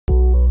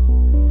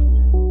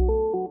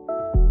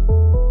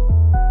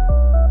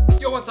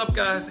up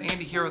guys,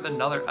 Andy here with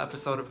another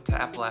episode of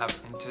TapLab,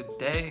 and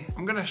today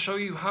I'm going to show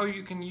you how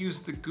you can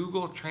use the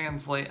Google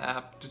Translate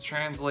app to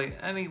translate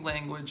any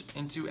language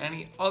into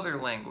any other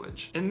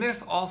language. And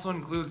this also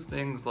includes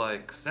things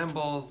like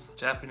symbols,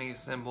 Japanese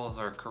symbols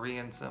or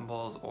Korean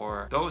symbols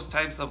or those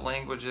types of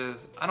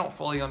languages. I don't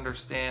fully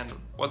understand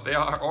what they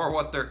are or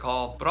what they're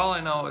called, but all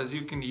I know is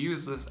you can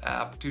use this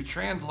app to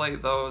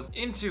translate those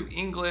into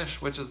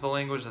English, which is the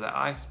language that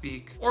I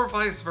speak, or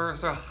vice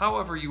versa,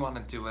 however you want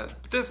to do it.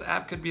 But this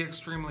app could be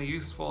extremely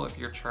useful if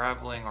you're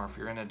traveling or if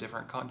you're in a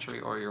different country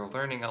or you're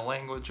learning a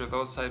language or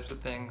those types of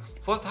things.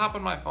 So let's hop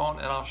on my phone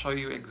and I'll show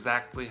you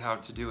exactly how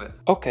to do it.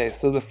 Okay,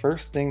 so the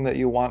first thing that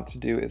you want to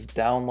do is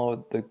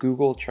download the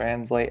Google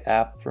Translate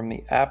app from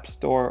the App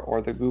Store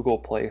or the Google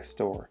Play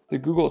Store. The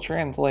Google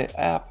Translate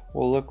app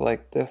will look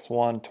like this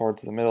one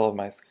towards the middle of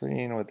my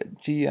screen with a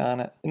G on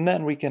it. And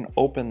then we can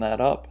open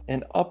that up,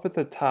 and up at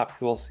the top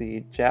you will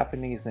see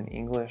Japanese and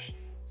English.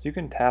 So you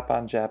can tap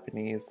on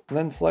Japanese and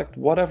then select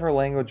whatever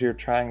language you're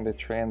trying to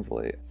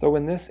translate. So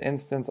in this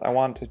instance, I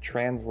want to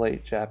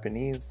translate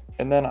Japanese.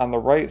 And then on the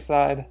right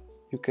side,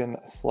 you can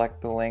select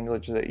the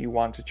language that you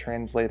want to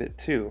translate it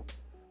to.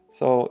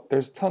 So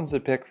there's tons to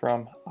pick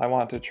from. I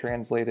want to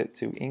translate it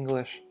to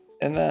English.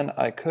 And then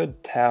I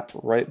could tap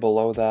right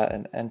below that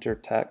and enter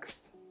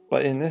text.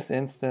 But in this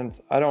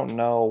instance, I don't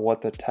know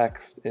what the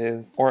text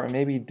is, or it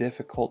may be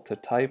difficult to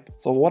type.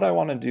 So what I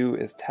want to do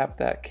is tap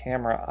that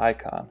camera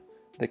icon.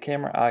 The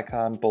camera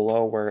icon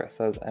below where it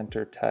says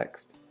enter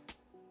text.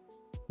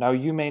 Now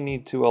you may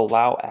need to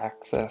allow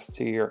access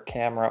to your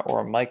camera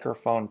or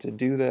microphone to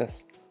do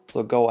this,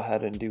 so go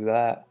ahead and do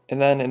that.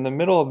 And then in the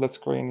middle of the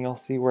screen you'll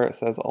see where it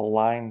says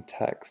align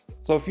text.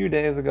 So a few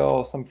days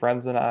ago some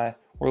friends and I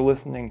were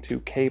listening to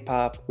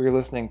K-pop, we were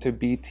listening to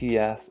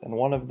BTS, and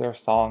one of their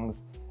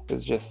songs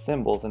is just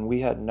symbols and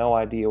we had no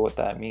idea what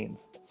that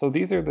means. So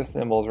these are the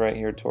symbols right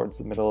here towards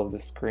the middle of the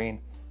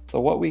screen. So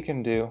what we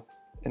can do,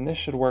 and this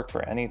should work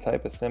for any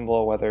type of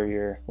symbol, whether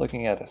you're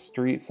looking at a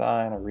street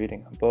sign or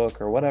reading a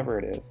book or whatever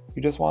it is.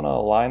 You just want to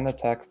align the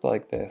text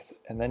like this,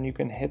 and then you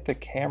can hit the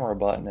camera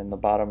button in the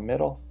bottom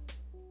middle.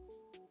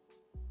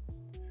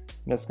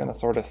 And it's going to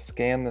sort of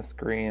scan the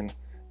screen.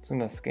 It's going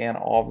to scan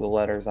all of the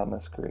letters on the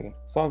screen.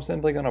 So I'm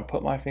simply going to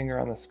put my finger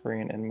on the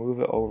screen and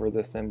move it over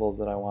the symbols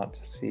that I want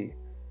to see.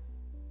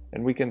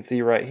 And we can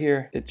see right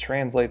here, it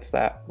translates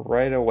that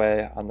right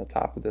away on the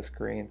top of the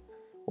screen.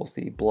 We'll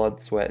see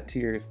blood, sweat,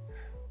 tears.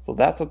 So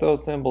that's what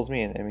those symbols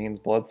mean. It means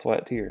blood,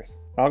 sweat, tears.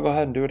 I'll go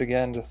ahead and do it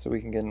again just so we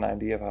can get an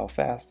idea of how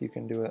fast you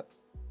can do it.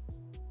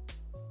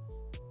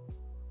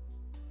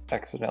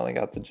 Accidentally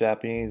got the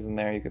Japanese in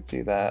there, you can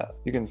see that.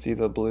 You can see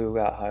the blue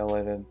got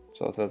highlighted.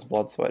 So it says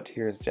blood, sweat,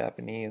 tears,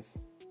 Japanese.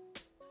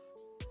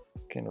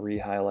 You can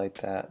re-highlight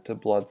that to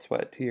blood,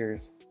 sweat,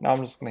 tears. Now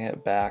I'm just gonna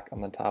hit back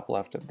on the top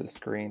left of the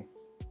screen.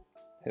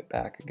 Hit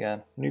back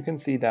again. And you can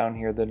see down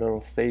here that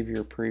it'll save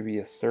your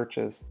previous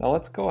searches. Now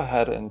let's go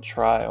ahead and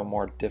try a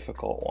more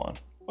difficult one.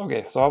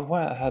 Okay, so I've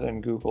went ahead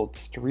and Googled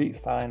street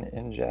sign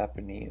in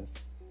Japanese.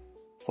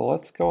 So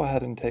let's go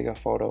ahead and take a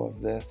photo of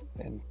this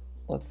and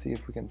let's see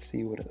if we can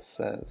see what it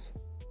says.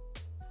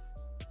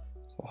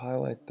 So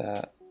highlight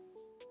that.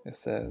 It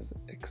says,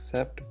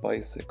 accept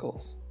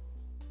bicycles.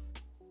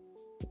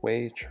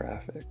 Way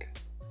traffic.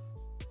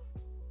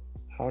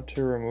 How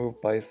to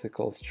remove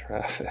bicycles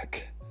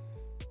traffic.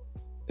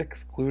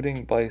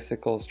 Excluding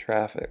bicycles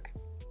traffic.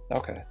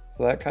 Okay,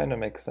 so that kind of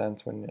makes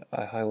sense when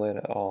I highlight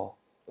it all.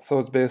 So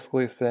it's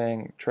basically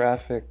saying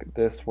traffic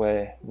this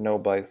way, no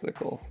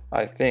bicycles,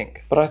 I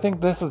think. But I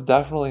think this is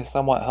definitely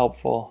somewhat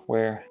helpful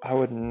where I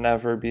would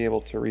never be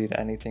able to read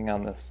anything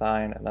on this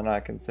sign, and then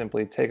I can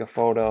simply take a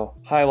photo,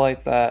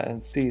 highlight that,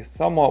 and see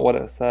somewhat what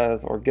it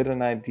says or get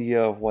an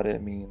idea of what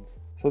it means.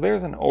 So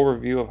there's an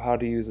overview of how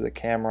to use the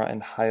camera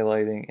and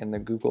highlighting in the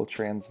Google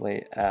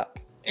Translate app.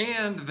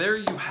 And there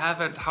you have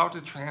it, how to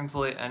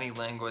translate any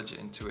language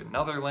into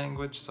another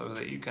language so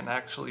that you can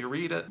actually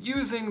read it.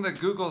 Using the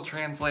Google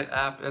Translate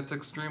app, it's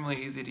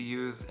extremely easy to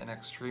use and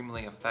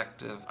extremely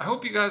effective. I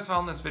hope you guys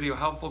found this video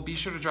helpful. Be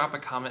sure to drop a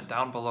comment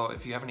down below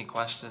if you have any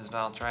questions and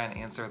I'll try and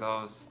answer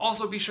those.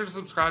 Also, be sure to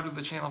subscribe to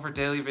the channel for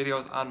daily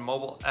videos on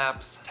mobile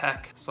apps,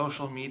 tech,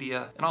 social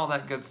media, and all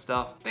that good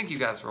stuff. Thank you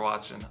guys for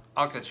watching.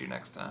 I'll catch you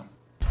next time.